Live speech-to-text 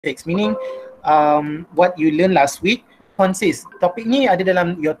meaning what you learned last week consists. Topik ni ada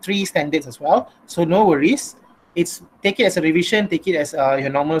dalam your 3 standards as well, so no worries. It's take it as a revision, take it as your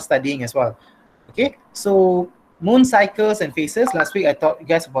normal studying as well. Okay, so moon cycles and phases. Last week I taught you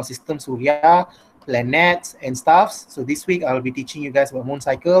guys about system Surya, planets and stuffs. So this week I'll be teaching you guys about moon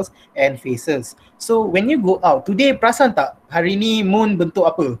cycles and phases. So when you go out today, perasan tak hari ni moon bentuk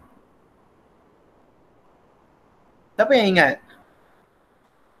apa? Siapa yang ingat?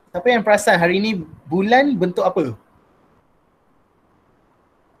 Siapa yang perasan hari ni bulan bentuk apa?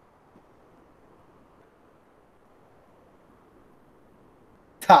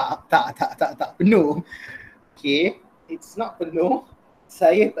 Tak. Penuh. Okay. It's not penuh.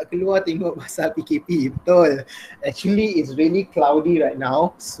 Saya tak keluar tengok pasal PKP. Betul. Actually, it's really cloudy right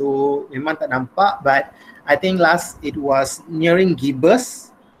now. So, memang tak nampak. But I think last it was nearing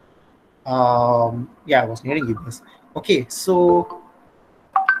gibbous. Yeah, it was nearing gibbous. Okay, so...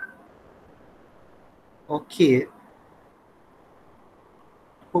 Okay.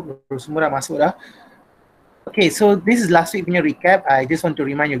 Hope semua dah masuk dah. Okay, so this is last week punya recap. I just want to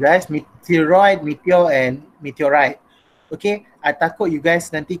remind you guys, meteoroid, meteor and meteorite. Okay, I takut you guys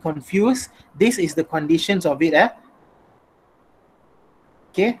nanti confused. This is the conditions of it.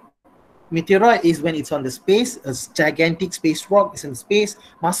 Okay, meteoroid is when it's on the space, a gigantic space rock is in space.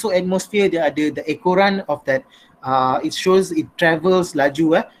 Masuk atmosphere, dia ada the ekoran of that. It shows it travels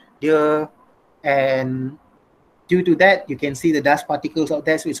laju. Dia, and due to that, you can see the dust particles out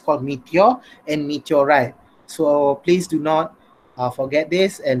there. So it's called meteor and meteorite. So please do not forget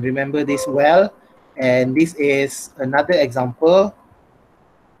this and remember this well. And this is another example.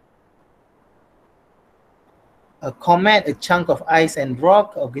 A comet, a chunk of ice and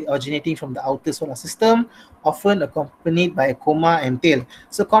rock originating from the outer solar system, often accompanied by a coma and tail.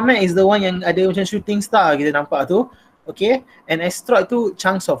 So comet is the one yang ada macam shooting star kita nampak tu. Okay, and asteroid tu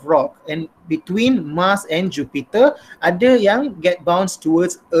chunks of rock, and between Mars and Jupiter ada yang get bounced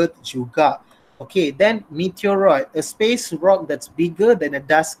towards Earth juga. Okay, then meteoroid, a space rock that's bigger than a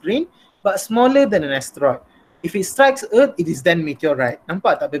dust grain but smaller than an asteroid. If it strikes Earth, it is then meteorite.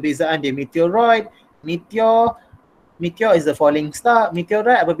 Nampak tak perbezaan dia? Meteoroid, meteor is the falling star.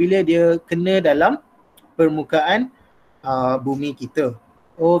 Meteorite apabila dia kena dalam permukaan bumi kita.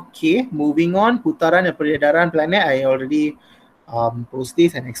 Okay, moving on, putaran dan peredaran planet. I already post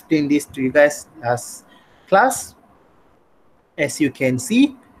this and explain this to you guys last class. As you can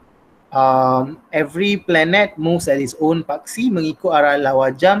see, every planet moves at its own paksi mengikut arah lawa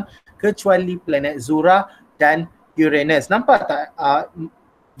jam kecuali planet Zura dan Uranus. Nampak tak?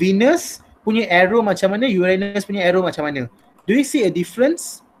 Venus punya arrow macam mana, Uranus punya arrow macam mana? Do you see a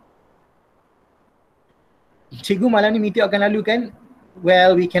difference? Cikgu malam ni meteor akan lalu kan?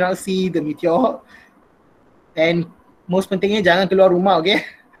 Well, we cannot see the meteor. And most pentingnya jangan keluar rumah, okay?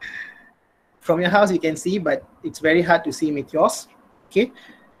 From your house you can see, but it's very hard to see meteors. Okay,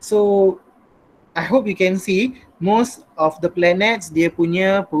 so I hope you can see most of the planets dia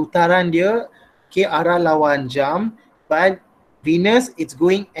punya putaran dia ke arah lawan jam, but Venus it's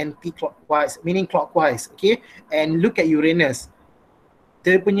going anti-clockwise, meaning clockwise. Okay, and look at Uranus.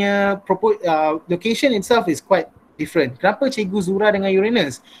 Dia punya location itself is quite different. Kenapa cikgu Zura dengan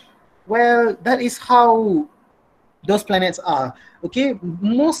Uranus? Well, that is how those planets are. Okay,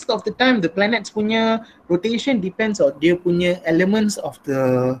 most of the time the planets punya rotation depends on dia punya elements of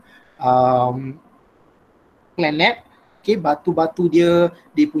the planet. Okay, batu-batu dia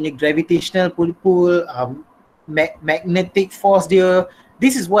punya gravitational pull, magnetic force dia.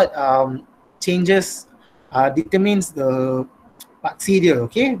 This is what changes, determines the paksi dia.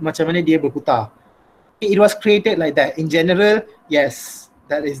 Okay, macam mana dia berputar. It was created like that. In general, yes,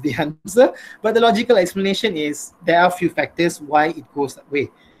 that is the answer. But the logical explanation is there are a few factors why it goes that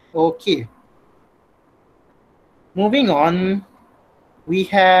way. Okay. Moving on, we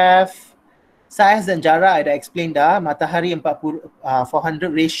have Sains dan jarak. I dah explain dah. Matahari 400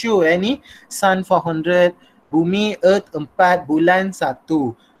 ratio ni. Sun 400, bumi, Earth 4, bulan 1.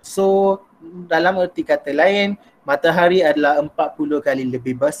 So, dalam erti kata lain, matahari adalah 40 kali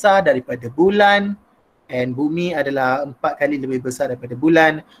lebih besar daripada bulan. And bumi adalah 4 kali lebih besar daripada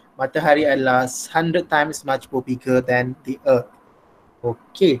bulan. Matahari adalah 100 times much more bigger than the Earth.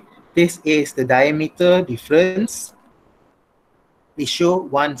 Okay, this is the diameter difference. We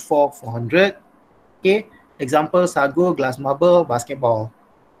show 1/4 400. Okay, example sago, glass marble, basketball.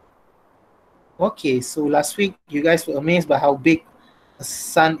 Okay, so last week you guys were amazed by how big the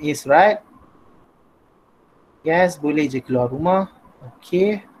sun is, right? Yes, boleh je keluar rumah.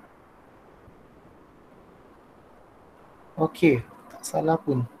 Okay. Okay, tak salah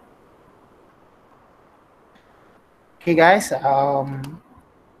pun. Okay guys,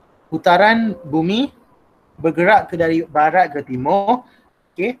 putaran bumi bergerak dari barat ke timur,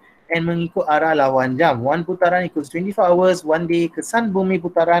 okay, and mengikut arah lawan jam. One putaran equals 24 hours, one day. Kesan bumi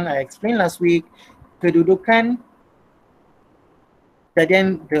putaran I explained last week. Kedudukan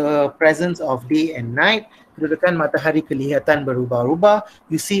kejadian the presence of day and night. Kedudukan matahari kelihatan berubah-ubah.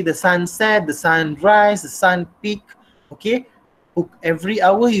 You see the sunset, the sunrise, the sun peak. Okay, every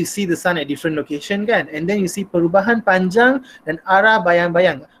hour you see the sun at different location kan, and then you see perubahan panjang dan arah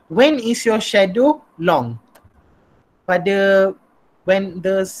bayang-bayang. When is your shadow long? Pada when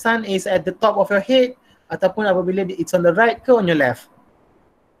the sun is at the top of your head, ataupun apabila it's on the right ke on your left?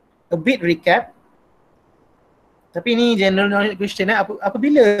 A bit recap. Tapi ni general knowledge question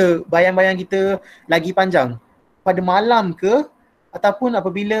apabila bayang-bayang kita lagi panjang? Pada malam ke ataupun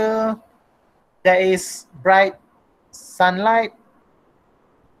apabila there is bright sunlight?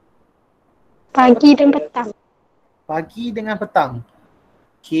 Pagi dan petang. Pagi dengan petang.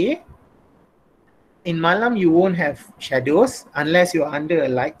 Okay. In malam you won't have shadows unless you're under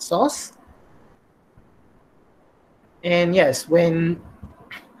a light source. And yes, when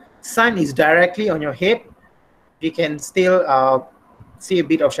sun is directly on your head, you can still see a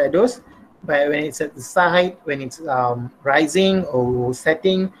bit of shadows, but when it's at the side, when it's rising or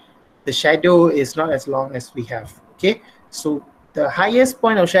setting, the shadow is not as long as we have. Okay, so the highest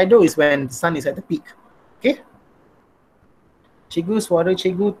point of shadow is when the sun is at the peak. Okay, cikgu, suara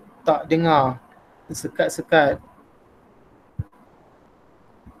cikgu tak dengar, sekat-sekat.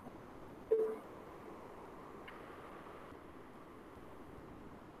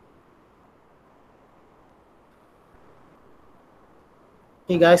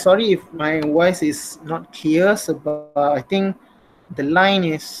 Okay guys, sorry if my voice is not clear sebab I think the line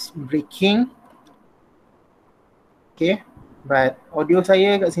is breaking. Okay, but audio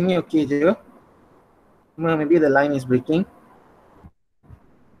saya kat sini okay je. Maybe the line is breaking.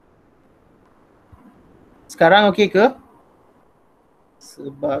 Sekarang okay ke?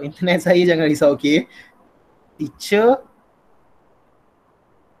 Sebab internet saya jangan risau, okay. Teacher,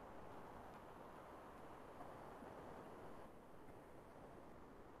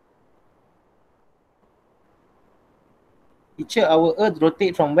 our earth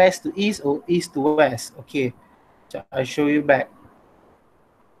rotate from west to east or east to west? Okay, I'll show you back.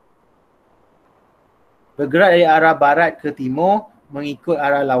 Bergerak dari arah barat ke timur mengikut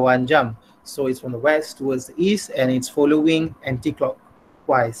arah lawan jam. So it's from the west towards the east and it's following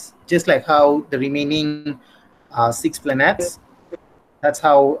anti-clockwise. Just like how the remaining 6 planets, that's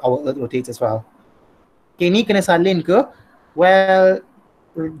how our earth rotates as well. Okay, ni kena salin ke? Well,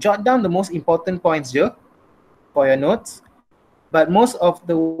 jot down the most important points je for your notes. But most of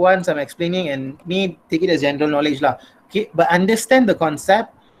the ones I'm explaining and need take it as general knowledge lah. Okay, but understand the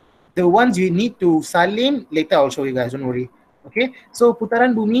concept. The ones you need to salin later I'll show you guys, don't worry. Okay, so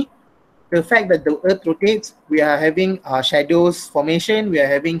putaran bumi, the fact that the earth rotates, we are having shadows formation, we are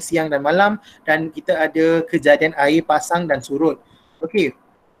having siang dan malam, dan kita ada kejadian air pasang dan surut. Okay,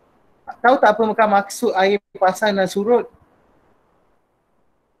 tahu tak apa maksud air pasang dan surut?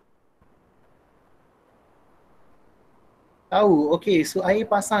 Tahu, okay, so air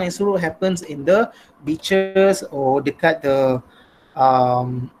pasang and surut happens in the beaches or dekat the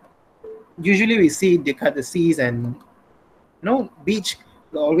usually we see dekat the seas and beach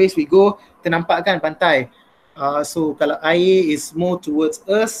always we go, ternampak kan pantai. So kalau air is more towards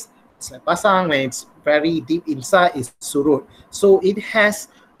us, it's like pasang. When it's very deep inside, it's surut. So it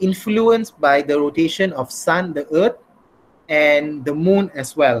has influenced by the rotation of sun, the earth, and the moon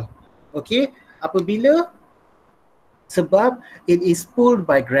as well. Okay, apabila sebab it is pulled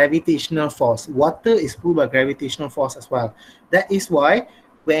by gravitational force. Water is pulled by gravitational force as well. That is why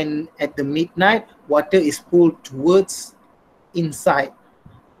when at the midnight, water is pulled towards inside.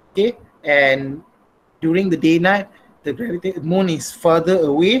 Okay, and during the day night, the moon is further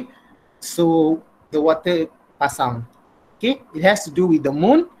away, so the water pasang. Okay, it has to do with the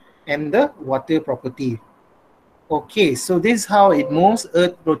moon and the water property. Okay, so this is how it moves.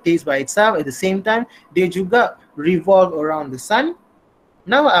 Earth rotates by itself. At the same time, dia juga revolve around the sun.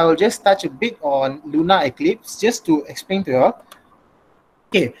 Now I will just touch a bit on lunar eclipse just to explain to you all.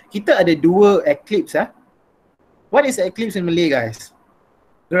 Okay, kita ada dua eclipse. What is eclipse in Malay, guys?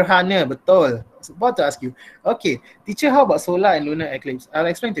 Gerhana, betul. I was about to ask you. Okay, teacher, how about solar and lunar eclipse?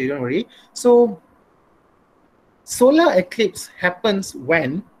 I'll explain to you, don't worry. So, solar eclipse happens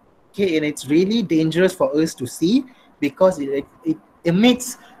when, okay, and it's really dangerous for us to see because it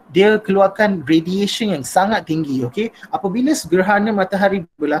emits, dia keluarkan radiation yang sangat tinggi, okay. Apabila gerhana matahari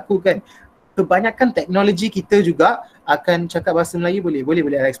berlaku kan, kebanyakan teknologi kita juga akan cakap bahasa Melayu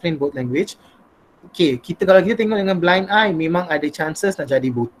boleh, I'll explain both language. Okay, kalau kita tengok dengan blind eye, memang ada chances nak jadi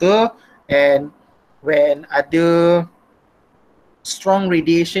buta, and when ada strong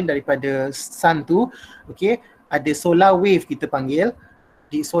radiation daripada sun tu, okay, ada solar wave kita panggil,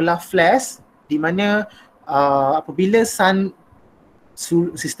 di solar flash, di mana apabila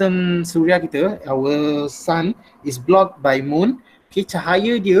sistem suria kita, our sun is blocked by moon, okay,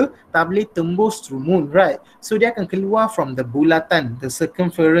 cahaya dia tak boleh tembus through moon, right? So dia akan keluar from the bulatan, the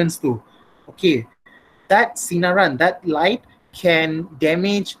circumference tu. Okay, that sinaran, that light can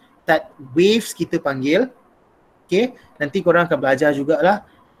damage that waves kita panggil. Okay, nanti korang akan belajar jugalah.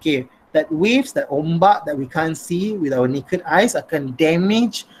 Okay, that waves, that ombak that we can't see with our naked eyes akan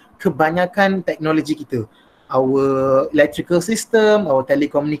damage kebanyakan teknologi kita. Our electrical system, our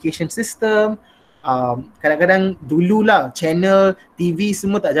telecommunication system. Kadang-kadang dululah channel TV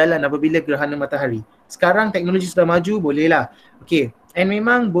semua tak jalan apabila gerhana matahari. Sekarang teknologi sudah maju, bolehlah. Okay, and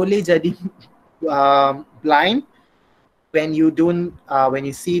memang boleh jadi blind when you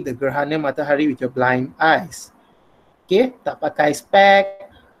see the gerhana matahari with your blind eyes. Okay, tak pakai spek,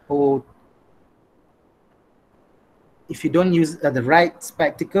 or if you don't use the right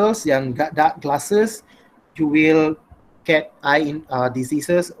spectacles, yang dark glasses, you will get eye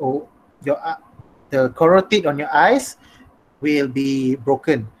diseases, or the carotid on your eyes will be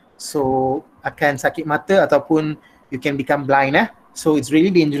broken. So akan sakit mata ataupun you can become blind. So it's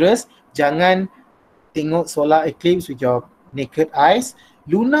really dangerous. Jangan tengok solar eclipse with your naked eyes.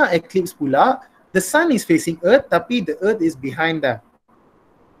 Lunar eclipse pula, the sun is facing earth tapi the earth is behind that.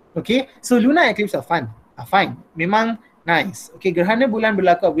 Okay, so lunar eclipse are fine. Memang nice. Okay, gerhana bulan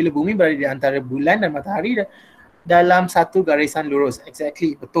berlaku apabila bumi berada di antara bulan dan matahari dalam satu garisan lurus.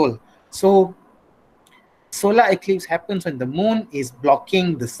 Exactly, betul. So solar eclipse happens when the moon is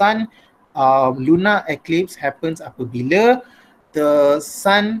blocking the sun. Lunar eclipse happens apabila the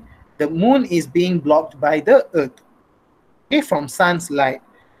moon is being blocked by the earth, okay, from sun's light.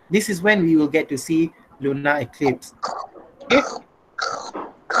 This is when we will get to see lunar eclipse. Okay,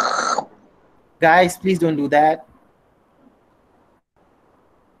 guys, please don't do that.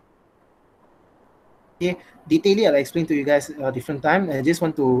 Okay, detailedly I'll explain to you guys a different time. I just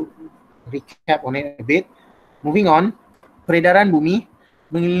want to recap on it a bit. Moving on, peredaran bumi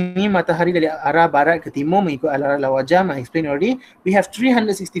mengelilingi matahari dari arah barat ke timur mengikut arah lawa jam. I explained already. We have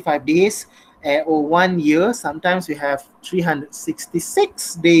 365 days or 1 year. Sometimes we have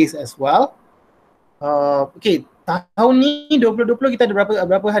 366 days as well. Okay, tahun ni 2020 kita ada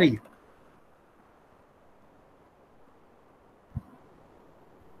berapa hari?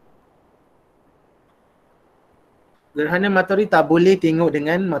 Gerhana matahari tak boleh tengok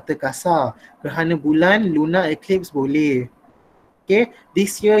dengan mata kasar. Gerhana bulan, lunar eclipse boleh. Okay,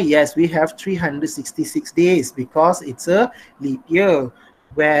 this year, yes, we have 366 days because it's a leap year.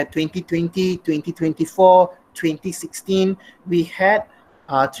 Where 2020, 2024, 2016, we had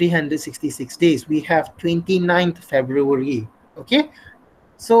 366 days. We have 29th February. Okay,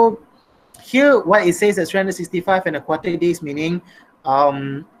 so here what it says is 365 and a quarter days, meaning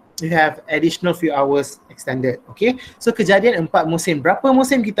you have additional few hours extended. Okay, so kejadian 4 musim. Berapa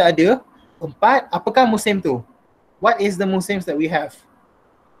musim kita ada? 4. Apakah musim tu? What is the musems that we have?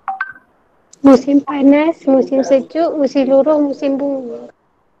 Musim panas, musim sejuk, musim lurung, musim bunga.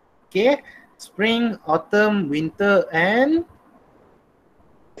 Okay, spring, autumn, winter, and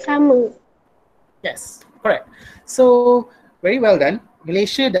summer. Yes, correct. So very well done.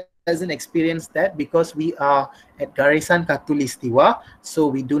 Malaysia doesn't experience that because we are at Garisan Khatulistiwa, so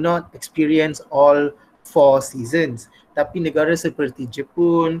we do not experience all 4 seasons. Tapi negara seperti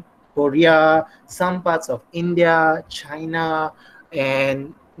Jepun, Korea, some parts of India, China,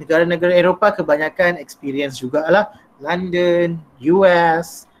 and negara-negara Eropah kebanyakan experience jugalah. London,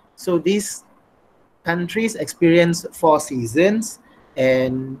 US. So these countries experience 4 seasons,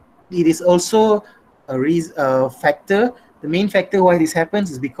 and it is also a factor. The main factor why this happens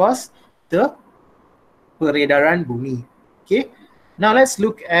is because the peredaran bumi. Okay, now let's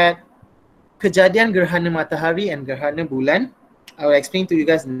look at kejadian gerhana matahari and gerhana bulan. I will explain to you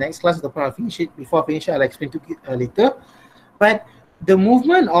guys in the next class, ataupun I'll finish it. Before I finish it, I'll explain to you later. But the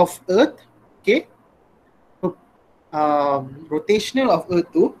movement of Earth, okay, rotational of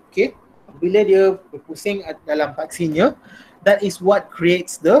Earth tu, okay, bila dia berpusing dalam paksinya, that is what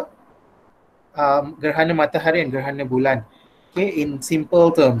creates the gerhana matahari dan gerhana bulan. Okay, in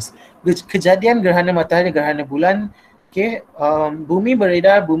simple terms, kejadian gerhana matahari dan gerhana bulan, okay, bumi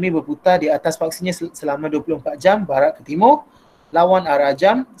beredar, bumi berputar di atas paksinya selama 24 jam barat ke timur, lawan arah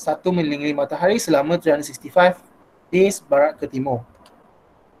jam, satu mengelilingi matahari selama 365 days barat ke timur.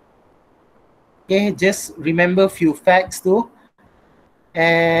 Okay, just remember few facts tu.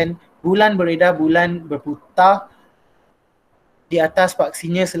 And Bulan beredar, bulan berputar di atas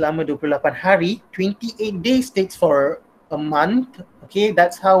paksinya selama 28 hari. 28 days takes for a month. Okay,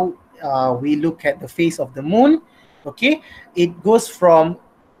 that's how we look at the face of the moon. Okay, it goes from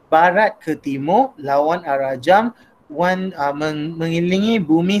barat ke timur lawan arah jam, mengelilingi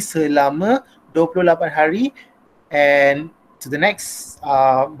bumi selama 28 hari, and to the next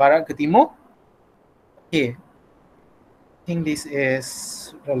barat ke timur. Okay, I think this is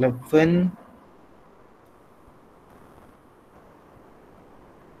relevant.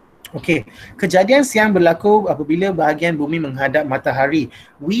 Okey, kejadian siang berlaku apabila bahagian bumi menghadap matahari.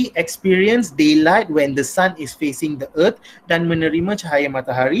 We experience daylight when the sun is facing the earth dan menerima cahaya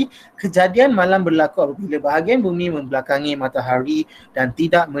matahari. Kejadian malam berlaku apabila bahagian bumi membelakangi matahari dan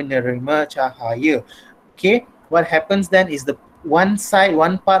tidak menerima cahaya. Okay, what happens then is the one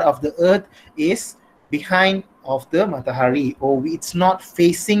part of the earth is behind of the matahari, or it's not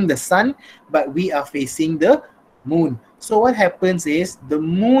facing the sun, but we are facing the moon. So what happens is the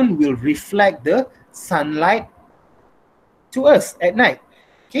moon will reflect the sunlight to us at night.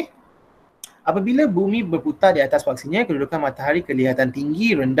 Okay. Apabila bumi berputar di atas paksinya, kedudukan matahari kelihatan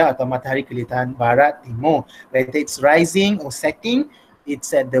tinggi, rendah, atau matahari kelihatan barat, timur. Whether it's rising or setting, it's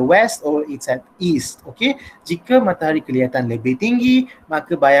at the west or it's at east. Okay. Jika matahari kelihatan lebih tinggi,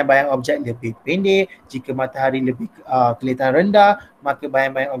 maka bayang-bayang objek lebih pendek. Jika matahari lebih kelihatan rendah, maka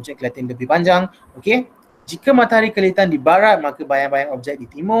bayang-bayang objek kelihatan lebih panjang. Okay. Jika matahari kelihatan di barat, maka bayang-bayang objek di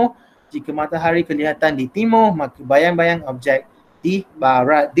timur. Jika matahari kelihatan di timur, maka bayang-bayang objek di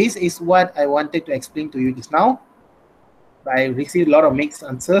barat. This is what I wanted to explain to you just now. I received a lot of mixed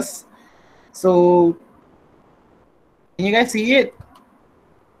answers. So, can you guys see it?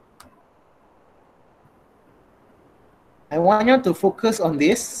 I want you to focus on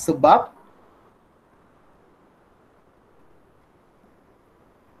this sebab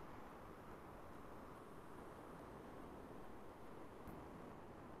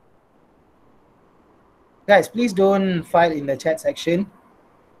guys, please don't fight in the chat section.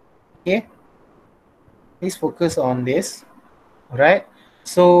 Okay, please focus on this. All right.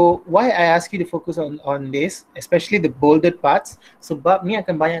 So why I ask you to focus on this, especially the bolded parts, sebab ni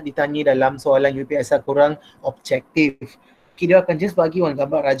akan banyak ditanya dalam soalan UPSR kurang objektif. Okay, dia akan just bagi orang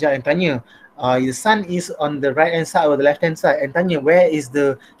gambar raja and tanya, the sun is on the right hand side or the left hand side, and tanya where is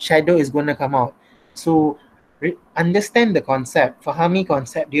the shadow is going to come out. So understand the concept, fahami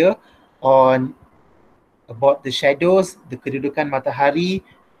konsep dia on about the shadows, the kedudukan matahari.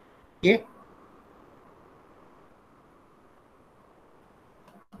 Okay.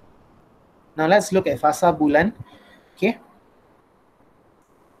 Now let's look at fasa bulan. Okay.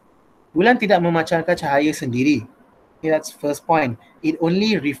 Bulan tidak memancarkan cahaya sendiri. Okay, that's first point. It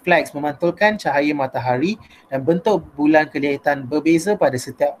only reflects, memantulkan cahaya matahari, dan bentuk bulan kelihatan berbeza pada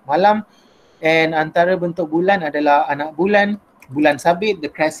setiap malam. And antara bentuk bulan adalah anak bulan, bulan sabit,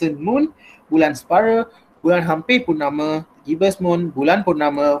 the crescent moon, bulan separa, bulan hampir purnama, gibbous moon, bulan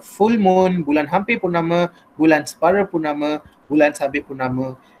purnama, full moon, bulan hampir purnama, bulan separa purnama, bulan sabit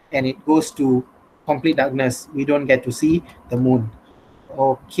purnama, and it goes to complete darkness. We don't get to see the moon.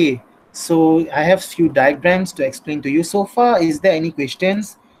 Okay, so I have few diagrams to explain to you. So far, is there any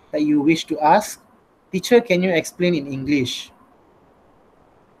questions that you wish to ask? Teacher, can you explain in English?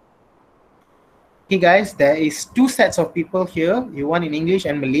 Okay guys, there is two sets of people here. You want in English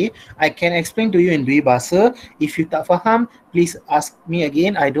and Malay. I can explain to you in dua bahasa. If you tak faham, please ask me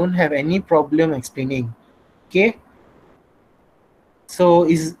again. I don't have any problem explaining. Okay. So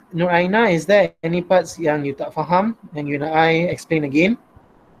is Nur Aina, is there any parts yang you tak faham and you nak I explain again?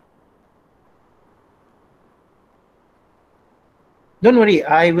 Don't worry,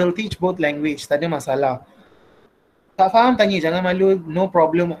 I will teach both language. Tak ada masalah. Tak faham, tanya, jangan malu. No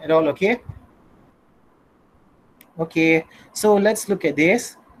problem at all, okay? Okay, so let's look at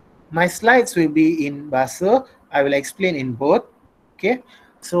this. My slides will be in bahasa. I will explain in both. Okay,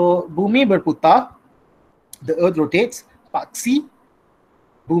 so bumi berputar, the earth rotates, paksi,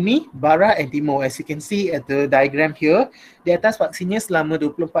 bumi, barat and timur. As you can see at the diagram here, di atas paksinya selama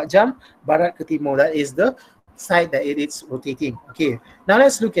 24 jam, barat ke timur. That is the side that it is rotating. Okay, now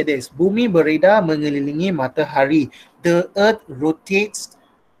let's look at this. Bumi beredar mengelilingi matahari. The earth rotates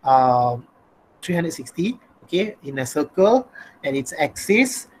 360. Okay, in a circle and its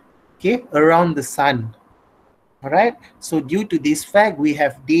axis, okay, around the sun. All right, so due to this fact, we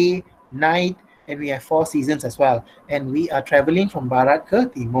have day, night, and we have 4 seasons as well, and we are traveling from barat ke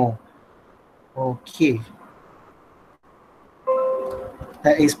timur. Okay,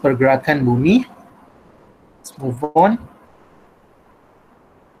 that is pergerakan bumi. Let's move on.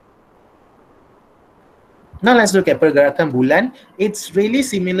 Now let's look at pergerakan bulan. It's really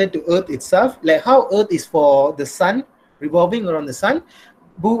similar to Earth itself. Like how Earth is for the sun, revolving around the sun,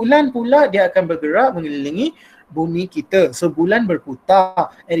 bulan pula dia akan bergerak mengelilingi bumi kita. So bulan berputar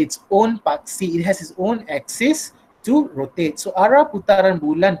at its own paksi. It has its own axis to rotate. So arah putaran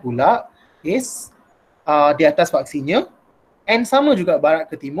bulan pula is di atas paksinya. And sama juga barat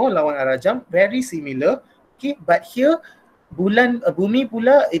ke timur lawan arah jam, very similar. Okay, but here bumi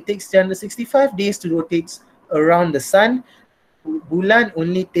pula, it takes 365 days to rotate around the sun. Bulan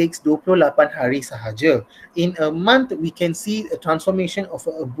only takes 28 hari sahaja. In a month, we can see a transformation of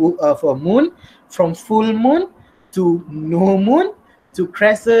a moon from full moon to no moon to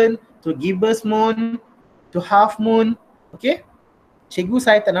crescent to gibbous moon to half moon. Okay, cikgu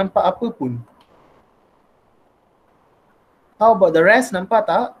saya tak nampak apa pun. How about the rest? Nampak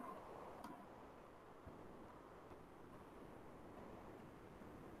tak?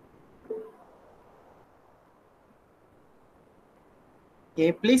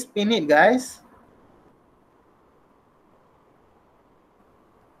 Okay, please pin it, guys.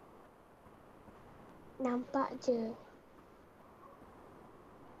 Nampak je.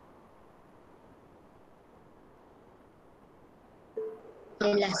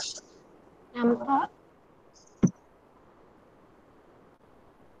 Jelas. Nampak.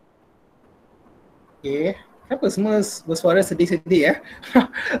 Okay, kenapa semua bersuara sedih-sedih ya?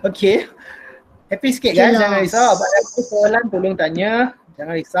 Okay, happy sikit guys, Jelas. jangan risau. Ada soalan tolong tanya,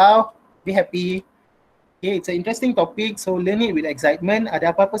 jangan risau, be happy. Okay, it's an interesting topic, so learn it with excitement.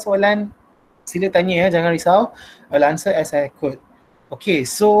 Ada apa-apa soalan, sila tanya ya, jangan risau. I'll answer as I could. Okay,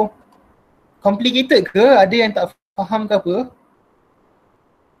 so complicated ke? Ada yang tak faham ke apa?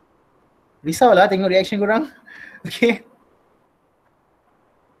 Risau lah tengok reaction korang. Okay.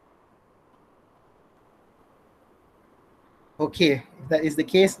 Okay, if that is the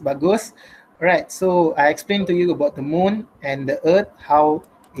case, bagus. Alright, so I explained to you about the moon and the earth, how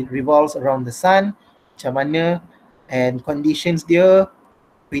it revolves around the sun, macam mana, and conditions dia,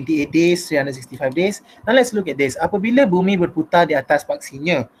 28 days, 365 days. Now let's look at this. Apabila bumi berputar di atas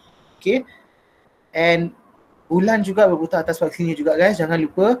paksinya, okay, and bulan juga berputar atas paksinya juga guys, jangan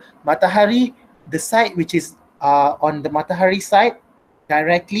lupa. Matahari, the side which is on the matahari side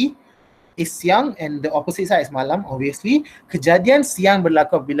directly is siang and the opposite side is malam, obviously. Kejadian siang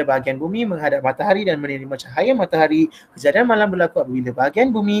berlaku apabila bahagian bumi menghadap matahari dan menerima cahaya matahari. Kejadian malam berlaku apabila bahagian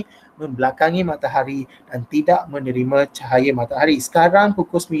bumi membelakangi matahari dan tidak menerima cahaya matahari. Sekarang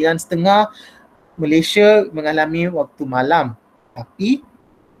pukul 9.30 Malaysia mengalami waktu malam. Tapi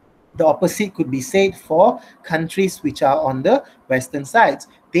the opposite could be said for countries which are on the western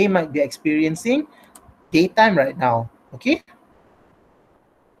sides. They might be experiencing daytime right now. Okay?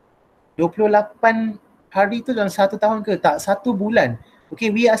 28 hari tu dalam satu tahun ke? Tak, satu bulan. Okay,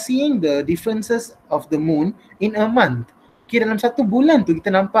 we are seeing the differences of the moon in a month. Okay, dalam satu bulan tu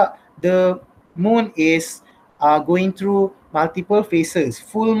kita nampak the moon is going through multiple phases.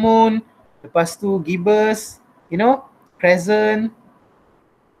 Full moon, lepas tu gibbous, you know, crescent.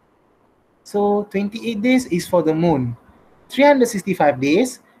 So 28 days is for the moon. 365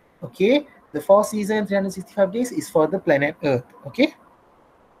 days, okay, the 4 season 365 days is for the planet Earth. Okay.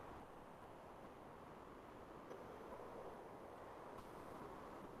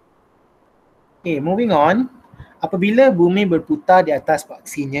 Okay, moving on. Apabila bumi berputar di atas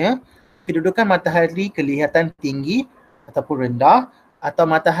paksinya, kedudukan matahari kelihatan tinggi ataupun rendah, atau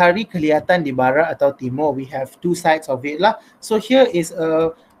matahari kelihatan di barat atau timur. We have two sides of it lah. So here is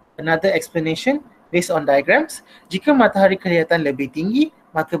another explanation based on diagrams. Jika matahari kelihatan lebih tinggi,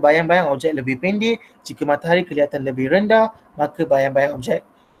 maka bayang-bayang objek lebih pendek. Jika matahari kelihatan lebih rendah, maka bayang-bayang objek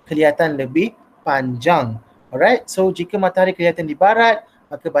kelihatan lebih panjang. Alright, so jika matahari kelihatan di barat,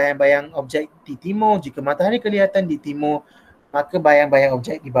 maka bayang-bayang objek di timur. Jika matahari kelihatan di timur, maka bayang-bayang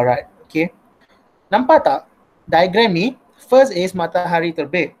objek di barat. Okay. Nampak tak diagram ni? First is matahari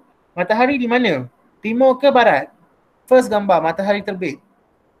terbit. Matahari di mana? Timur ke barat? First gambar matahari terbit.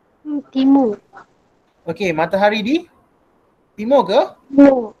 Timur. Okay, matahari di timur ke?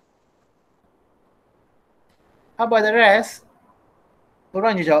 Timur. How about the rest?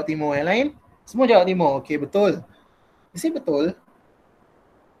 Korang je jawab timur, yang lain semua jawab timur. Okay, betul. Is it betul?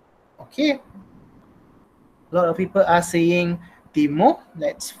 Okay. A lot of people are saying timur.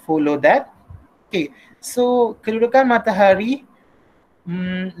 Let's follow that. Okay, so kedudukan matahari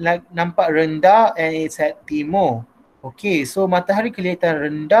like nampak rendah and it's at timur. Okay, so matahari kelihatan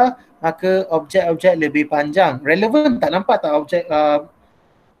rendah, maka objek-objek lebih panjang. Relevan tak? Nampak tak objek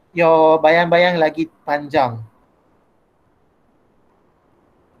your bayang-bayang lagi panjang?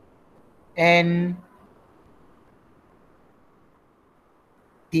 And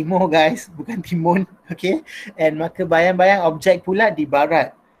timur guys, bukan timun. Okay, and maka bayang-bayang objek pula di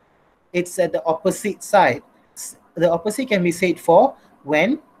barat. It's at the opposite side. The opposite can be said for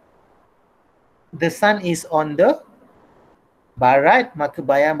when the sun is on the barat, maka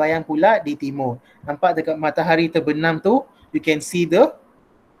bayang-bayang pula di timur. Nampak dekat matahari terbenam tu, you can see the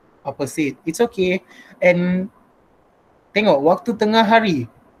opposite. It's okay. And tengok waktu tengah hari,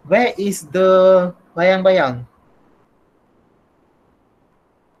 where is the bayang-bayang?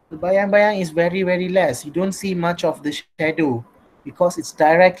 The bayang-bayang is very less. You don't see much of the shadow because it's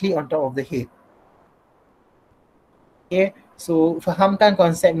directly on top of the head. Okay, so fahamkan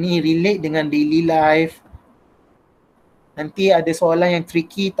konsep ni, relate dengan daily life. Nanti ada soalan yang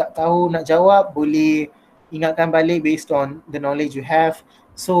tricky, tak tahu nak jawab, boleh ingatkan balik based on the knowledge you have.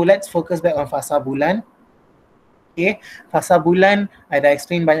 So let's focus back on fasa bulan. Okay, fasa bulan I dah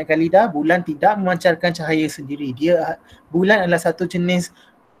explain banyak kali dah. Bulan tidak memancarkan cahaya sendiri. Bulan adalah satu jenis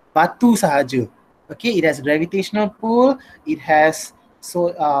batu sahaja. Okay, it has gravitational pull. It has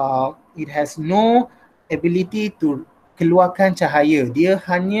no ability to keluarkan cahaya. Dia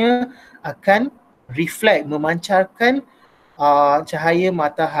hanya akan reflect, memancarkan cahaya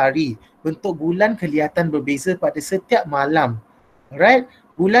matahari. Bentuk bulan kelihatan berbeza pada setiap malam. Alright,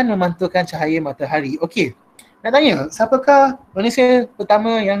 bulan memantulkan cahaya matahari. Okay, nak tanya, siapakah manusia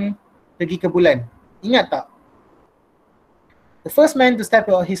pertama yang pergi ke bulan? Ingat tak? The first man to step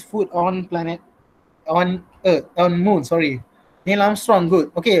out his foot on moon, sorry. Neil Armstrong,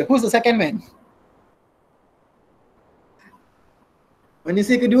 good. Okay, who's the second man?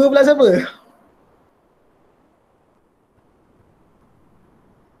 Manusia kedua pula siapa?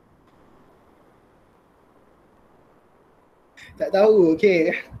 Tak tahu,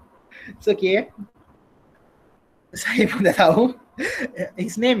 okay. It's okay. Saya pun tak tahu.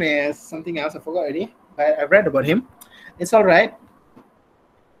 His name is something else, I forgot already. But I've read about him. It's alright.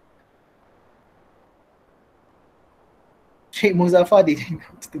 Sheikh Muzaffar didn't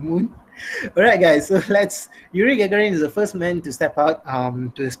go to the moon. Alright guys, so Yuri Gagarin is the first man to step out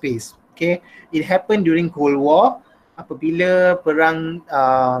to the space. Okay, it happened during Cold War, apabila perang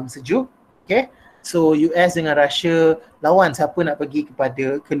sejuk. Okay, so US dengan Russia lawan siapa nak pergi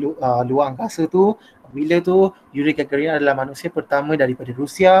ke luar angkasa tu. Bila tu Yuri Gagarin adalah manusia pertama daripada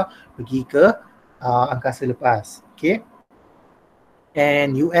Rusia pergi ke angkasa lepas. Okay,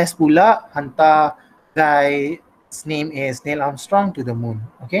 and US pula hantar guy's name is Neil Armstrong to the moon.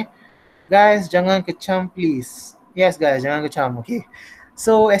 Okay, guys, jangan kecam please. Yes guys, jangan kecam. Okay,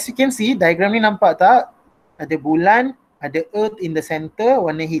 so as you can see, diagram ni nampak tak? Ada bulan, ada earth in the center,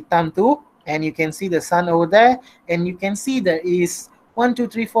 warna hitam tu, and you can see the sun over there, and you can see there is 1,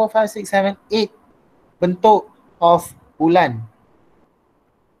 2, 3, 4, 5, 6, 7, 8 bentuk of bulan.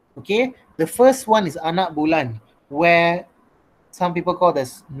 Okay, the first one is anak bulan, where some people call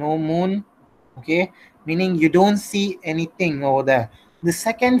this no moon. Okay, meaning you don't see anything over there. The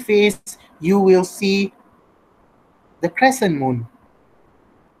second phase, you will see the crescent moon.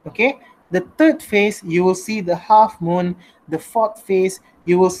 Okay, the third phase, you will see the half moon. The fourth phase,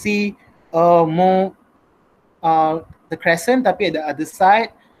 you will see more the crescent tapi at the other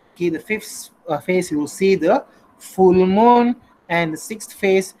side. Okay, the fifth phase, you will see the full moon, and the sixth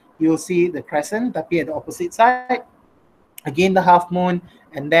phase, you will see the crescent tapi at the opposite side. Again the half moon,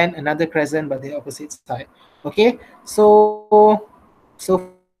 and then another crescent but the opposite side. Okay, so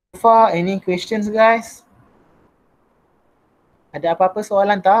far any questions guys? Ada apa-apa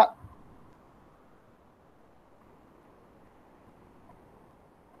soalan tak?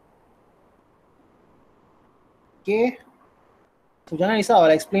 Okay, so jangan risau, I'll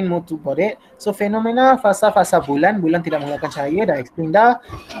explain more about it. So fenomena fasa-fasa bulan tidak mengeluarkan cahaya, dah explain dah.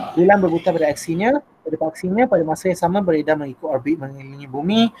 Bulan berputar pada aksinya pada masa yang sama beredar mengikut orbit mengelilingi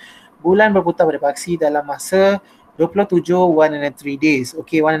bumi. Bulan berputar pada aksi dalam masa 27 1/3 days.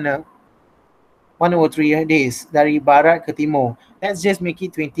 Okay, 1/3 days dari barat ke timur. Let's just make it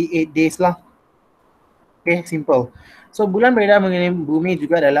 28 days lah. Okay, simple. So bulan beredar mengelilingi bumi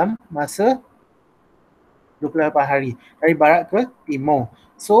juga dalam masa 28 hari dari barat ke timur.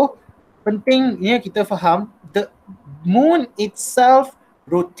 So pentingnya kita faham the moon itself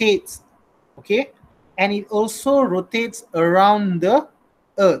rotates, okay, and it also rotates around the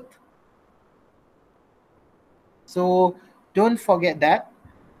earth. So don't forget that.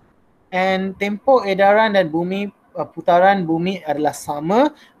 And tempoh edaran dan putaran bumi adalah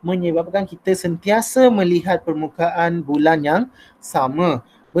sama, menyebabkan kita sentiasa melihat permukaan bulan yang sama.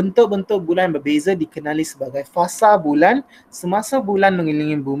 Bentuk-bentuk bulan berbeza dikenali sebagai fasa bulan. Semasa bulan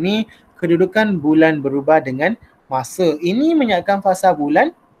mengelilingi bumi, kedudukan bulan berubah dengan masa. Ini menyatakan fasa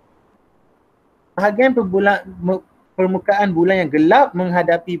bulan. Bahagian permukaan bulan yang gelap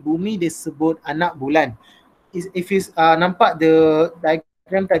menghadapi bumi disebut anak bulan. If you nampak the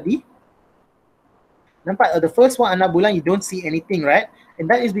diagram tadi, nampak the first one anak bulan, you don't see anything, right? And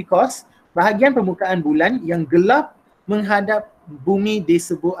that is because bahagian permukaan bulan yang gelap menghadap bumi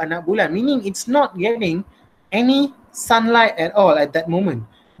disebut anak bulan, meaning it's not getting any sunlight at all at that moment.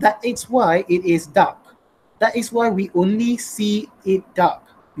 That is why it is dark. That is why we only see it dark.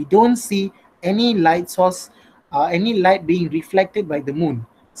 We don't see any light source, any light being reflected by the moon.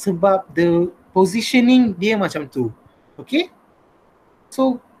 Sebab the positioning dia macam tu. Okay?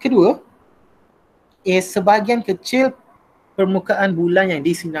 So, kedua is sebahagian kecil permukaan bulan yang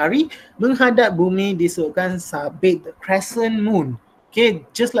disinari menghadap bumi disebutkan sabit, the crescent moon. Okay,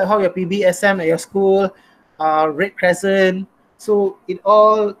 just like how your PBSM at your school, red crescent. So it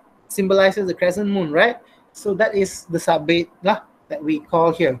all symbolizes the crescent moon, right? So that is the sabit lah that we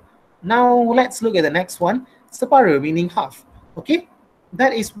call here. Now let's look at the next one, separa, meaning half. Okay,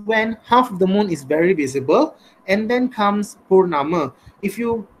 that is when half of the moon is very visible, and then comes purnama. If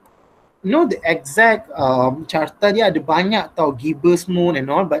you know the exact carta dia ada banyak tau, gibbous moon and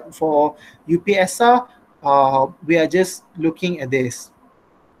all, but for UPSR we are just looking at this.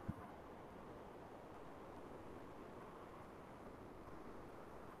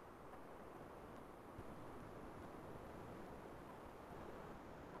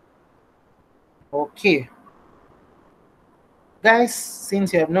 Okay guys,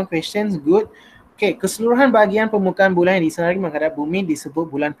 since you have no questions, good. Okay, keseluruhan bahagian permukaan bulan yang disinari menghadap bumi disebut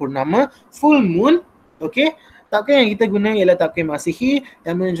bulan purnama, full moon. Okay, takvim yang kita guna ialah takvim Masihi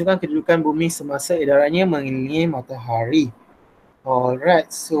yang menunjukkan kedudukan bumi semasa edarannya mengelilingi matahari. Alright,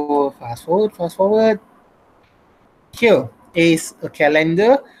 so fast forward. Here is a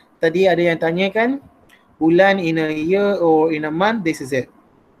calendar. Tadi ada yang tanya kan, bulan in a year or in a month, this is it.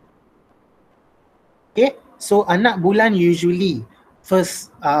 Okay, so anak bulan usually first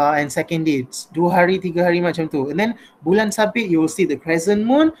and second day, 2 hari, 3 hari macam tu. And then bulan sabit, you will see the crescent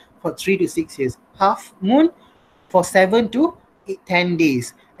moon for 3 to 6 years. Half moon for 7 to 10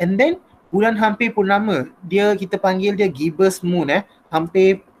 days. And then bulan hampir purnama, dia kita panggil dia gibbous moon.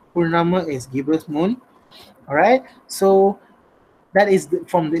 Hampir purnama is gibbous moon. Alright, so that is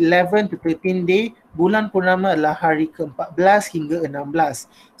from the 11 to 13 day. Bulan purnama adalah hari ke-14 hingga 16.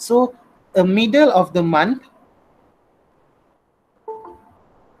 So a middle of the month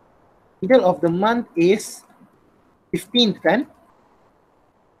is 15th kan?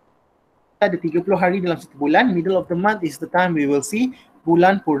 Ada 30 hari dalam satu bulan. Middle of the month is the time we will see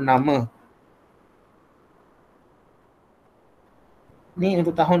bulan purnama. Ni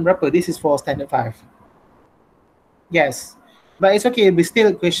untuk tahun berapa? This is for standard 5. Yes, but it's okay, we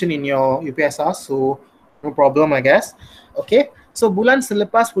still question in your UPSR, so no problem I guess. Okay, so bulan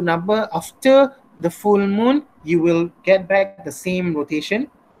selepas purnama, after the full moon, you will get back the same rotation.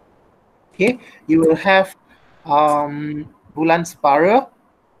 Okay, you will have bulan separa,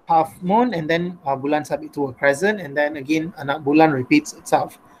 half moon, and then bulan sabit to a crescent, and then again anak bulan repeats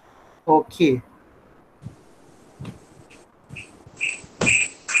itself. Okay.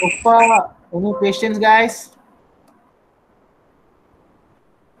 So far, any questions guys?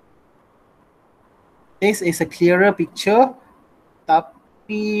 This is a clearer picture,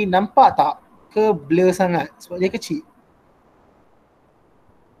 tapi nampak tak ke blur sangat sebab dia kecil?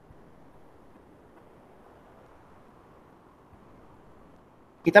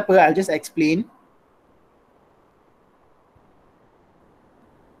 Kita apa, I'll just explain.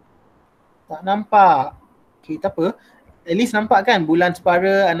 Tak nampak. Okay, tak apa. At least nampak kan bulan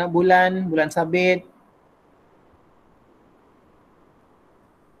separa, anak bulan, bulan sabit.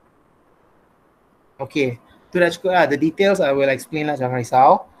 Okay, tu dah cukup lah. The details I will explain lah, jangan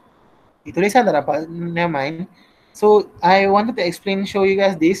risau. Ditulisan tak dapat, never mind. So, I wanted to explain, show you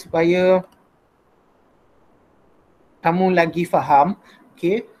guys this supaya kamu lagi faham.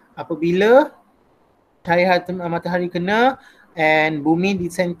 Okay, apabila matahari kena and bumi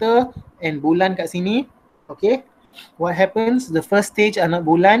di center and bulan kat sini, okay, what happens? The first stage anak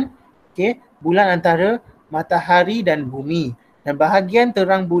bulan, okay, bulan antara matahari dan bumi, dan bahagian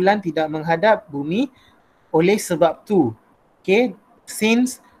terang bulan tidak menghadap bumi oleh sebab tu, okay,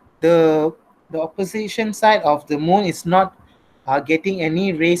 since the opposition side of the moon is not getting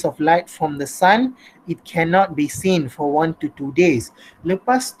any rays of light from the sun, it cannot be seen for 1 to 2 days.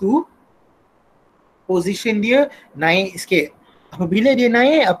 Lepas tu, position dia naik sikit. Apabila dia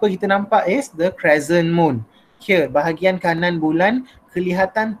naik, apa kita nampak is the crescent moon. Here, bahagian kanan bulan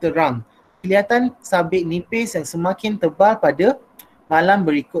kelihatan terang. Kelihatan sabit nipis yang semakin tebal pada malam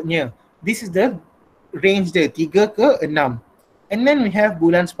berikutnya. This is the range dia, 3 ke 6. And then we have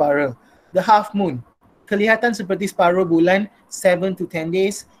bulan separa, the half moon. kelihatan seperti separuh bulan 7 to 10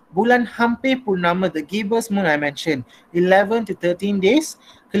 days. Bulan hampir purnama, the gibbous moon I mentioned, 11 to 13 days,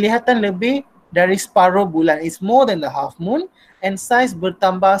 kelihatan lebih dari separuh bulan. It's more than the half moon and size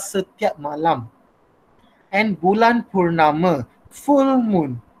bertambah setiap malam. And bulan purnama, full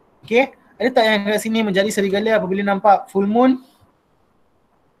moon. Okay, ada tak yang kat sini menjadi serigala apabila nampak full moon?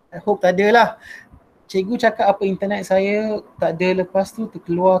 I hope tak ada lah. Cikgu cakap apa internet saya tak ada, lepas tu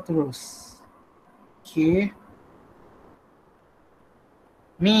terkeluar terus. Okay.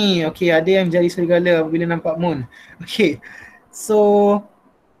 Ni, okay, ada yang jadi serigala apabila nampak moon. Okay, so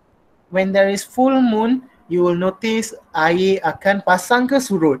when there is full moon, you will notice air akan pasang ke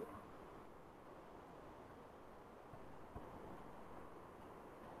surut.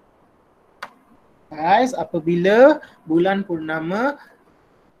 Guys, apabila bulan purnama,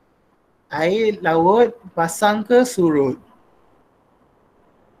 air laut pasang ke surut?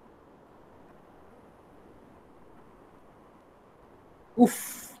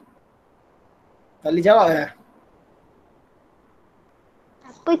 Tak boleh jawab lah.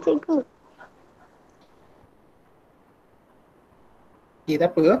 Apa cikgu? Okay,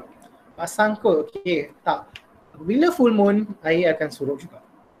 tak apa. Pasang kot. Okay, tak. Bila full moon, air akan surut juga.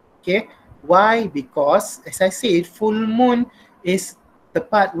 Okay, why? Because as I said, full moon is the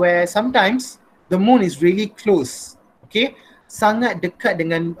part where sometimes the moon is really close. Okay, sangat dekat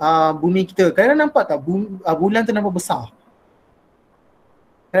dengan bumi kita. Kadang nampak tak bulan tu nampak besar.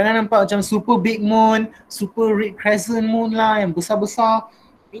 Kadang nampak macam super big moon, super red crescent moon lah yang besar-besar.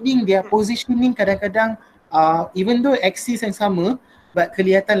 Meaning their positioning kadang-kadang even though axis yang sama, but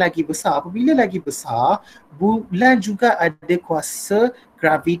kelihatan lagi besar. Apabila lagi besar, bulan juga ada kuasa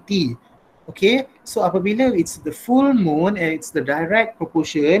gravity. Okay, so apabila it's the full moon and it's the direct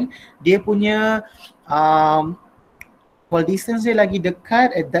proportion, dia punya while distance dia lagi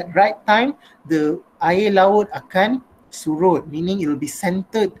dekat, at that right time, the air laut akan surut, meaning it will be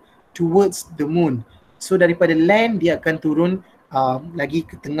centered towards the moon. So daripada land dia akan turun lagi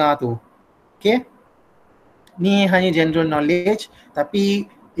ke tengah tu. Okay, ni hanya general knowledge, tapi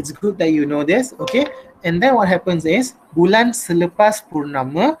it's good that you know this. Okay, and then what happens is bulan selepas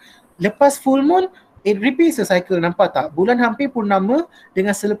purnama, lepas full moon, it repeats the cycle. Nampak tak? Bulan hampir purnama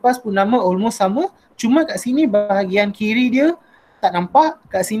dengan selepas purnama almost sama, cuma kat sini bahagian kiri dia tak nampak,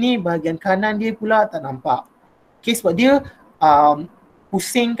 kat sini bahagian kanan dia pula tak nampak. Okay, sebab dia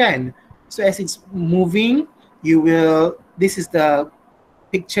pusing kan. So as it's moving, this is the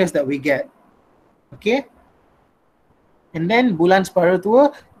pictures that we get. Okay. And then bulan separuh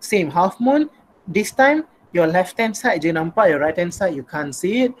tua, same, half moon. This time, your left hand side je nampak, your right hand side you can't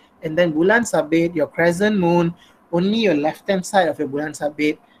see it. And then bulan sabit, your crescent moon, only your left hand side of your bulan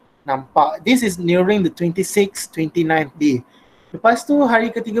sabit nampak. This is nearing the 26th, 29th day. Lepas tu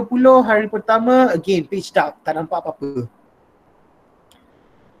hari ke-30, hari pertama, again pitch dark, tak nampak apa-apa.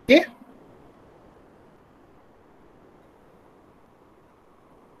 Okay.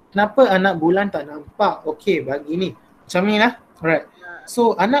 Kenapa anak bulan tak nampak? Okay, bagi ni. Macam ni lah. Alright.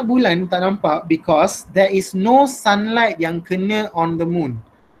 So anak bulan tak nampak because there is no sunlight yang kena on the moon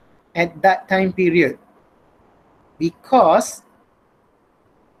at that time period. Because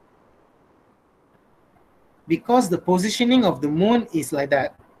the positioning of the moon is like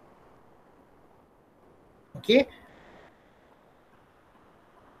that. Okay.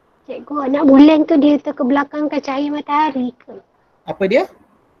 Cikgu, anak bulan tu dia terkebelakangkan cahaya matahari ke? Apa dia?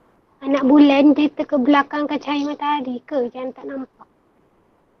 Anak bulan dia terkebelakangkan cahaya matahari ke? Jangan tak nampak.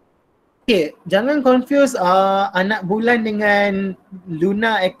 Okay, jangan confuse anak bulan dengan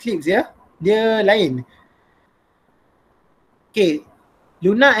lunar eclipse ya. Dia lain. Okay,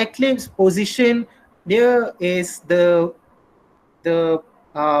 lunar eclipse position dia is the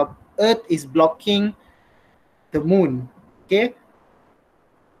earth is blocking the moon. Okay.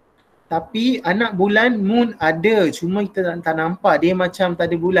 Tapi anak bulan moon ada, cuma kita tak nampak. Dia macam tak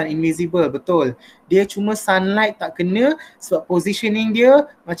ada bulan, invisible, betul. Dia cuma sunlight tak kena sebab positioning dia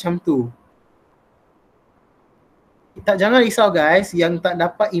macam tu. Jangan risau guys, yang tak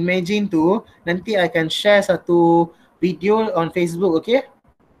dapat imagine tu, nanti I akan share satu video on Facebook, okay?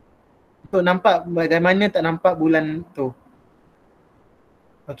 Untuk nampak bagaimana tak nampak bulan tu.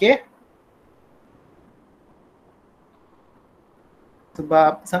 Okay?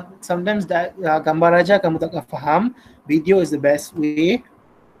 Sebab sometimes gambar aja kamu tak faham, video is the best way.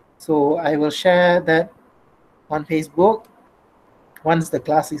 So I will share that on Facebook once the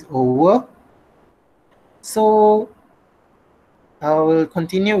class is over. So I will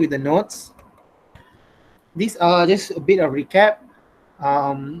continue with the notes. These are just a bit of recap.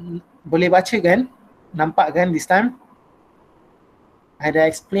 Boleh baca kan? Nampak kan this time? I dah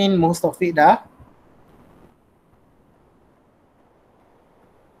explain most of it dah.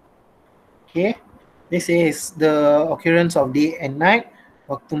 Okay, this is the occurrence of day and night,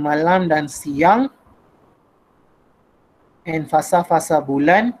 waktu malam dan siang, and fasa-fasa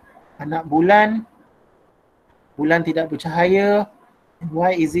bulan, anak bulan, bulan tidak bercahaya, and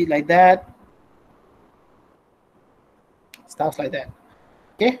why is it like that? Stuff like that.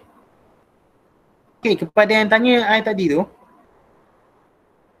 Okay. Okay, kepada yang tanya I tadi tu,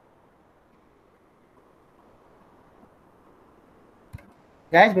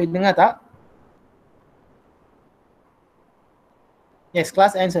 guys, boleh dengar tak? Yes,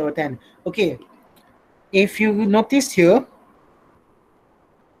 class ends at 10. Okay, if you notice here,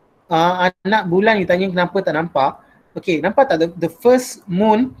 anak bulan ditanya kenapa tak nampak. Okay, nampak tak the first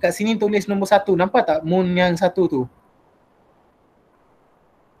moon kat sini tulis nombor 1. Nampak tak moon yang 1 tu?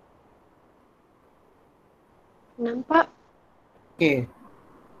 Nampak? Okay.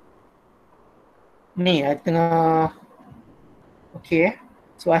 Ni, I tengah... Okay,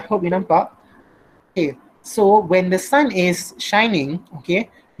 so I hope you nampak. Okay, so when the sun is shining, okay,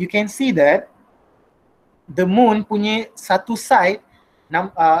 you can see that the moon punya satu side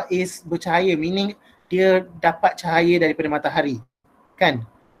is bercahaya, meaning dia dapat cahaya daripada matahari, kan?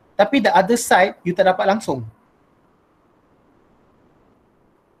 Tapi the other side, you tak dapat langsung.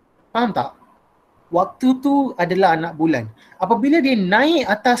 Faham tak? Waktu tu adalah anak bulan. Apabila dia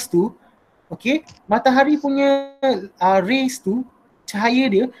naik atas tu, okay, matahari punya rays tu, cahaya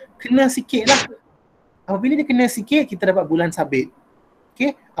dia kena sikit lah. Apabila dia kena sikit, kita dapat bulan sabit.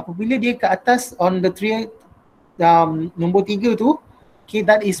 Okay, apabila dia ke atas on the nombor 3 tu, okay,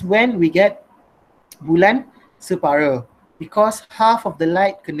 that is when we get bulan separa, because half of the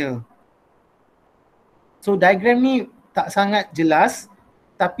light kena. So diagram ni tak sangat jelas,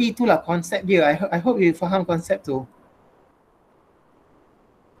 tapi itulah konsep dia. I hope you faham konsep tu.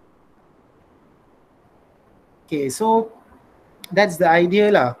 Okay, so that's the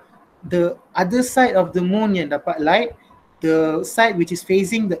idea lah. The other side of the moon yang dapat light, the side which is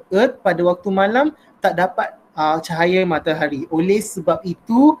facing the earth pada waktu malam tak dapat cahaya matahari. Oleh sebab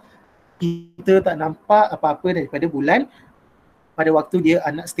itu, kita tak nampak apa-apa daripada bulan pada waktu dia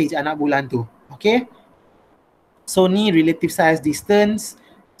stage anak bulan tu. Okay, so ni relative size distance,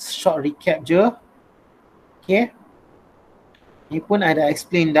 short recap je. Okay, ni pun ada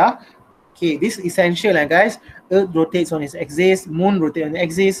explain dah. Okay, this is essential lah guys. Earth rotates on its axis, moon rotates on its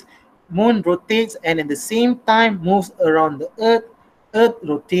axis, moon rotates and at the same time moves around the earth, earth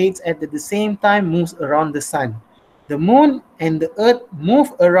rotates and at the same time moves around the sun. The moon and the earth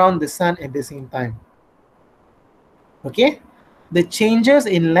move around the sun at the same time. Okay, the changes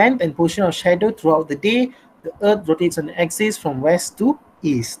in length and position of shadow throughout the day, the earth rotates on the axis from west to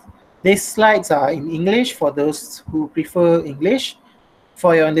east. These slides are in English for those who prefer English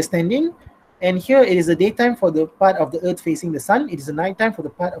for your understanding. And here it is the daytime for the part of the earth facing the sun. It is the nighttime for the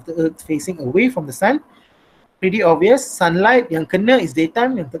part of the earth facing away from the sun. Pretty obvious. Sunlight yang kena is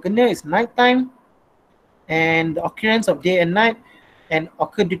daytime, yang terkena is nighttime. And the occurrence of day and night and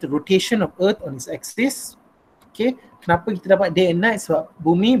occur due to rotation of earth on its axis. Okay, kenapa kita dapat day and night? Sebab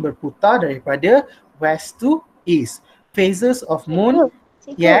bumi berputar daripada west to east. Phases of moon.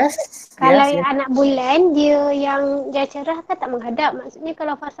 Cikgu, Yes. kalau yes, yang anak bulan, dia yang dia cerah kan tak menghadap. Maksudnya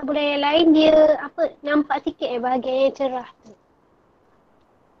kalau fasa bulan yang lain, dia nampak sikit bahagian yang cerah tu.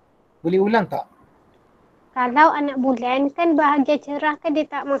 Boleh ulang tak? Kalau anak bulan kan bahagian cerah kan dia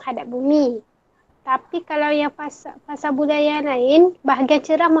tak menghadap bumi. Tapi kalau yang fasa bulan yang lain, bahagian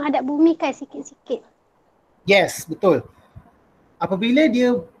cerah menghadap bumi kan sikit-sikit. Yes, betul. Apabila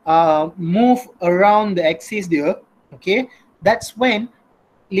dia move around the axis dia, okay, that's when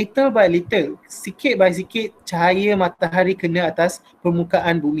little by little, sikit by sikit cahaya matahari kena atas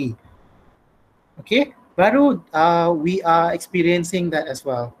permukaan bumi. Okay, baru we are experiencing that as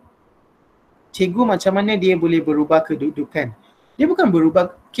well. Cikgu macam mana dia boleh berubah kedudukan? Dia bukan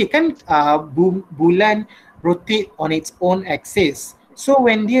berubah, okay kan bulan rotate on its own axis. So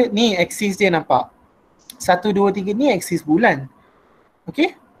when dia ni axis dia nampak 1, 2, 3 ni axis bulan.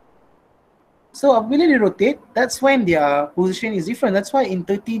 Okay, so apabila dia rotate, that's when their position is different. That's why in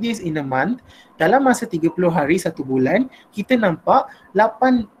 30 days in a month, dalam masa 30 hari satu bulan, kita nampak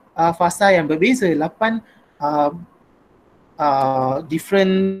 8 fasa yang berbeza, 8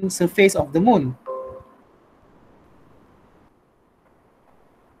 different surface of the moon.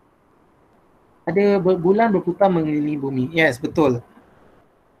 Ada bulan berputar mengelilingi bumi. Yes, betul.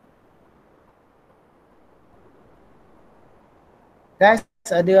 Guys,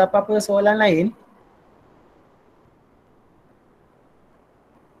 ada apa-apa soalan lain?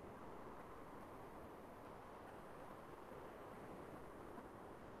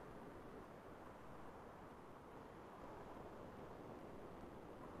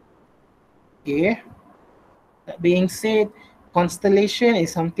 Okay. That being said, constellation is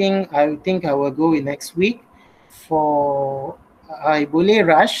something I think I will go with next week. For I boleh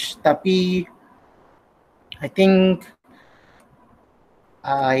rush, tapi I think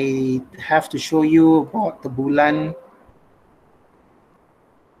I have to show you about the bulan.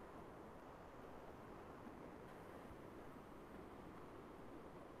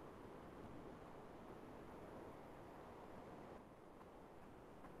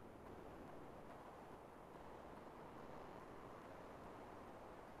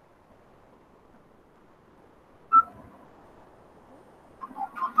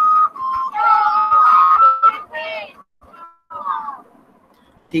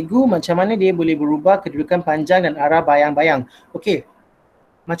 Tigu macam mana dia boleh berubah kedudukan panjang dan arah bayang-bayang. Okay,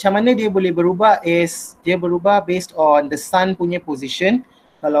 macam mana dia boleh berubah is dia berubah based on the sun punya position.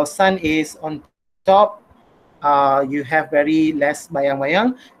 Kalau sun is on top, you have very less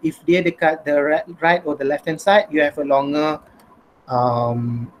bayang-bayang. If dia dekat the right or the left hand side, you have a longer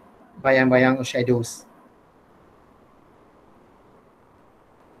bayang-bayang or shadows.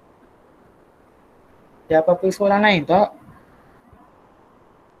 Ada apa-apa soalan lain tak?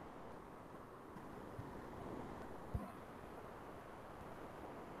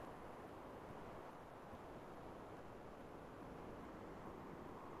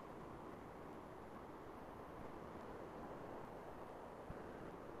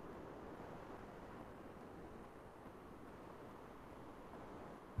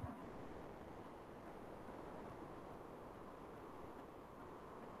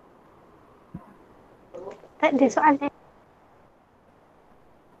 Tak ada soalan.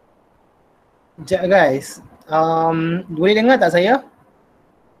 Sekejap guys, boleh dengar tak saya?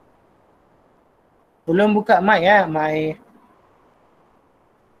 Tolong buka mic ya, mic.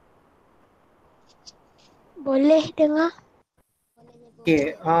 Boleh dengar?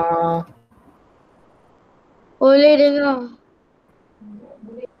 Okay, Boleh dengar.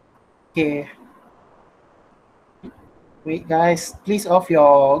 okay. Wait guys, please off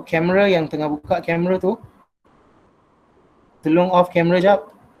your camera yang tengah buka kamera tu. Tolong off kamera jap.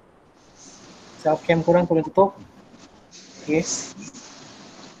 Self cam korang tolong tutup. Okay.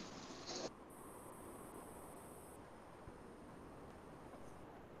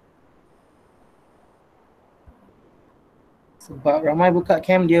 Sebab ramai buka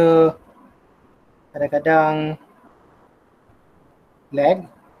cam dia kadang-kadang lag.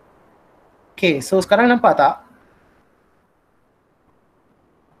 Okay, so sekarang nampak tak?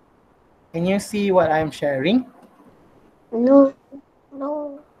 Can you see what I'm sharing? No.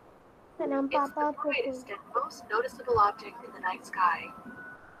 No. Tak nampak It's the apa-apa brightest pun. and most noticeable object in the night sky.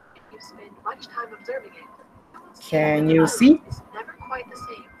 If you spend much time observing it, Can you see? it's never quite the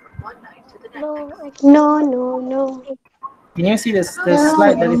same from one night to the next. No, no, no, no. Can you see the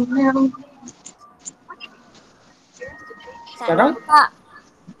slide dari sekarang?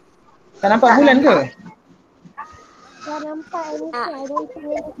 Tak nampak bulan ke? Tak nampak anything. I don't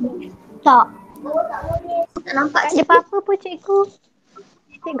see anything. Tak. Tak nampak Tak ada apa-apa pun cikgu.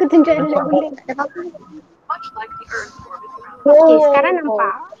 Cikgu tunjuk anak bulan. Tak ada apa-apa. Much like the Earth orbits around Okay, sekarang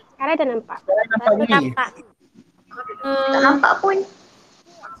nampak. Sekarang dah nampak. Sekarang nampak bumi. Tak nampak pun.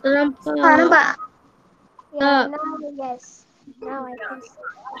 Tak nampak. Tak nampak. Yeah, now yes. Now I can see.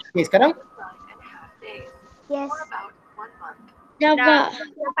 Okay, sekarang? 9.5 days, Yes. or about 1 month, Nampak.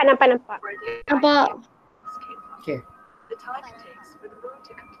 Nampak. where the Nampak. ideas came from. Okay. The time it takes for the moon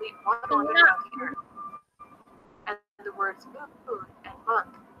to complete one orbit around the Earth. And the words moon and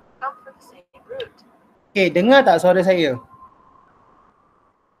month come from the same root. Okay, dengar tak suara saya?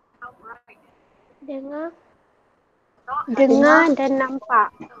 How bright. Dengar. Not Dengar dan nampak.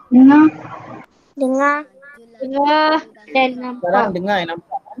 Dengar. Dengar. Dengar dan nampak. Sekarang dengar yang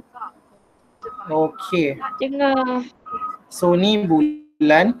nampak. Okay. Dengar. So ni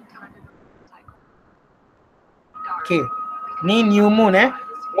bulan. Okay. Ni new moon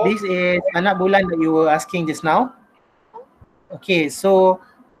This is anak bulan that you were asking just now. Okay, so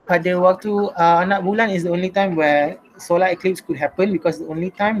pada waktu anak bulan is the only time where solar eclipse could happen because the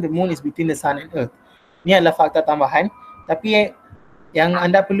only time the moon is between the sun and earth. Ni adalah fakta tambahan. Tapi yang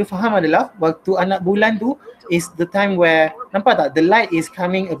anda perlu faham adalah waktu anak bulan tu is the time where, nampak tak, the light is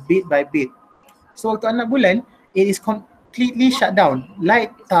coming a bit by bit. So waktu anak bulan, it is completely shut down.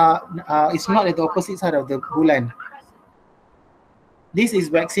 Light is not at the opposite side of the bulan. This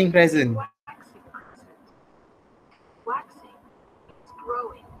is waxing present. waxing, it's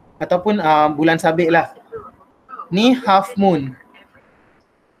growing. Ataupun bulan sabit lah. Ni half moon.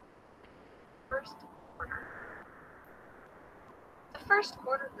 First quarter. The first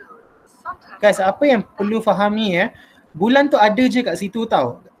quarter moon sometimes Guys, apa yang perlu fahami bulan tu ada je kat situ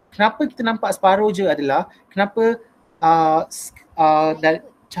tau. kenapa kita nampak separuh je adalah kenapa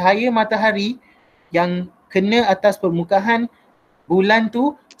cahaya matahari yang kena atas permukaan bulan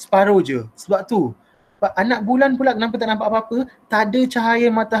tu separuh je. Sebab tu anak bulan pula kenapa tak nampak apa-apa? Tak ada cahaya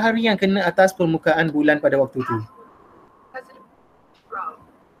matahari yang kena atas permukaan bulan pada waktu tu. As it grows,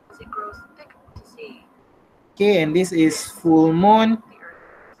 as it grows thick to see, Okay, and this is full moon, the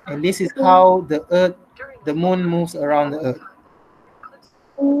earth and this is how the during the moon moves around the earth. eclipse,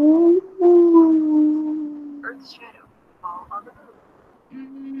 Oh. Earth's shadow fall on the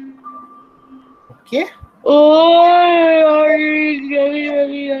moon. Okay.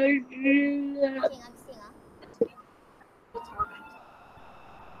 Its orbit.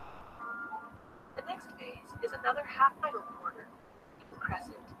 The next phase is another half-idle quarter,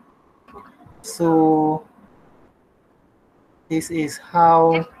 crescent. So this is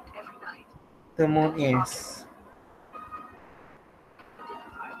how Different every night. the moon is.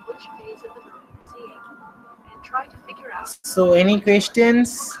 Identify which phase of the moon you're seeing and try to figure out So any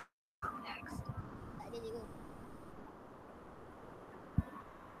questions? next.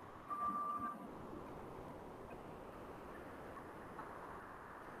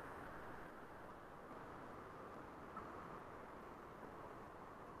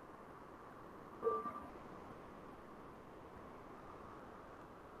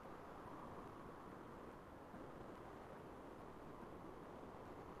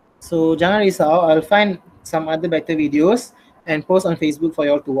 So jangan risau, I'll find some other better videos and post on Facebook for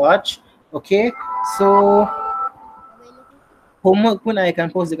you all to watch. Okay, so homework pun I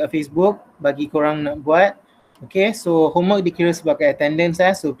akan post dekat Facebook bagi korang nak buat. Okay, so homework dikira sebagai attendance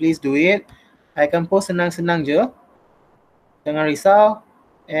so please do it. I akan post senang-senang je. Jangan risau.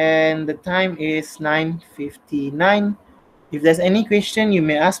 And the time is 9:59. If there's any question, you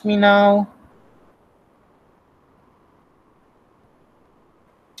may ask me now.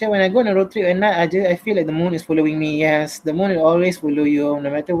 When I go on a road trip at night, I feel like the moon is following me. Yes, the moon will always follow you no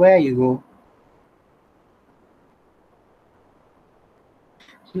matter where you go.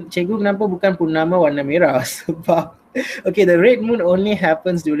 Cikgu, kenapa bukan purnama warna merah? Sebab, okay, the red moon only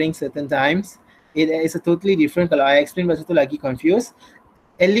happens during certain times. It is a totally different. Kalau I explain pasal tu lagi confused.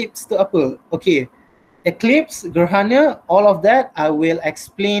 Ellipse tu apa? Okay, eclipse, gerhana, all of that I will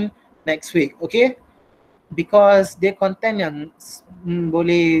explain next week. Okay, because dia content yang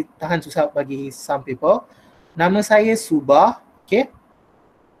boleh tahan susah bagi some people. Nama saya Subah. Okay.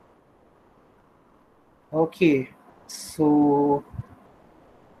 Okay. So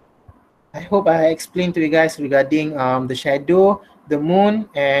I hope I explained to you guys regarding the shadow, the moon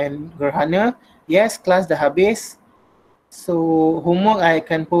and gerhana. Yes, kelas dah habis. So homework I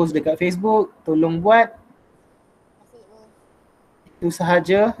akan post dekat Facebook. Tolong buat. Itu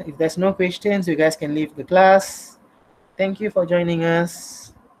sahaja. If there's no questions, you guys can leave the class. Thank you for joining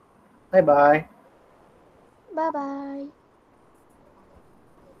us. Bye-bye. Bye-bye.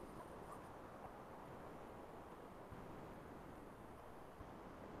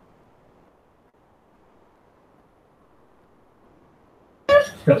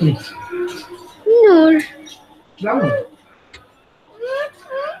 Nur.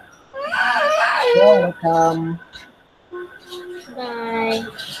 Welcome. Bye.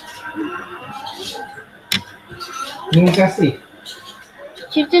 Terima kasih.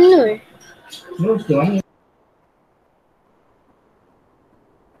 Cerita Nur. Nur tuan.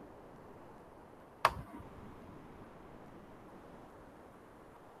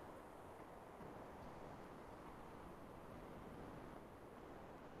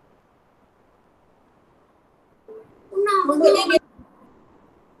 Nah,